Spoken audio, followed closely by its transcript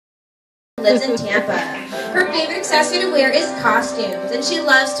Lives in Tampa. Her favorite accessory to wear is costumes, and she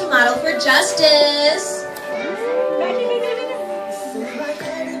loves to model for Justice.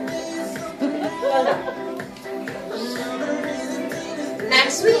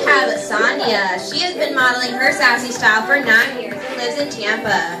 Next we have Sonia. She has been modeling her sassy style for 9 years and lives in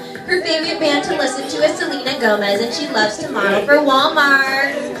Tampa. Her favorite band to listen to is Selena Gomez, and she loves to model for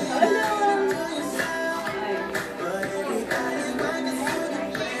Walmart.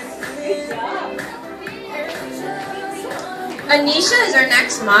 Anisha is our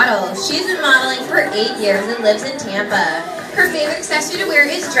next model. She's been modeling for 8 years and lives in Tampa. Her favorite accessory to wear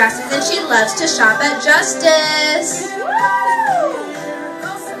is dresses, and she loves to shop at Justice.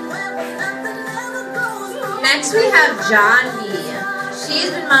 Next we have Johnny.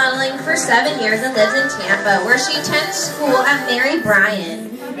 She's been modeling for 7 years and lives in Tampa, where she attends school at Mary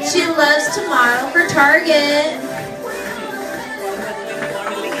Bryan. She loves to model for Target.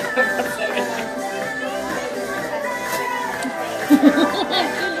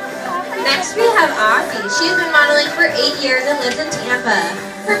 Next we have Afi. She's been modeling for 8 years and lives in Tampa.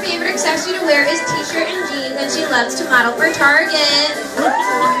 Her favorite accessory to wear is t-shirt and jeans, and she loves to model for Target.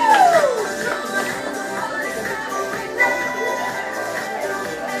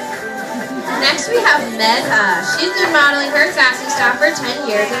 Next we have Medha. She's been modeling her sassy style for 10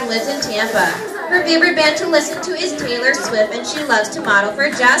 years and lives in Tampa. Her favorite band to listen to is Taylor Swift, and she loves to model for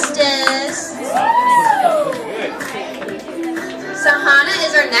Justice. Sahana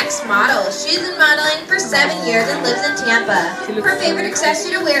is our next model. She's been modeling for 7 years and lives in Tampa. Her favorite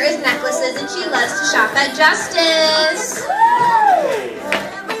accessory to wear is necklaces, and she loves to shop at Justice.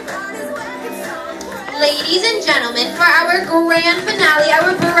 Ladies and gentlemen, for our grand finale,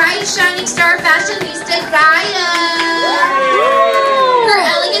 our bright shining star fashionista, Gaia. Her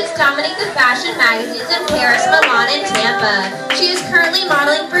elegance dominates the fashion magazines in Paris, Milan, and Tampa. She is currently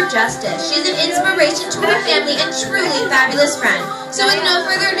modeling for Justice. She's an inspiration to her family and truly fabulous friend. So with no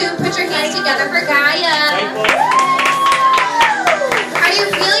further ado, put your hands together for Gaia. How are you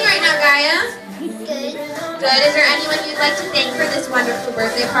feeling right now, Gaia? Good. Good. Is there anyone you'd like to thank for this wonderful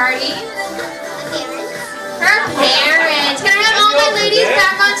birthday party? Her parents. Can I have all my ladies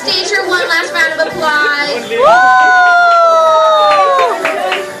back on stage for one last round of applause?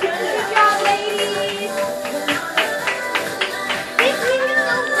 Good job, ladies.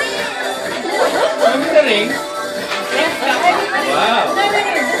 Wow.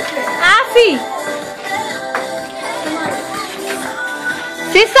 Afi,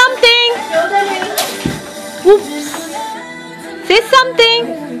 say something. Oops. Say something.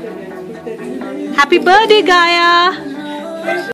 Happy birthday, Gaia.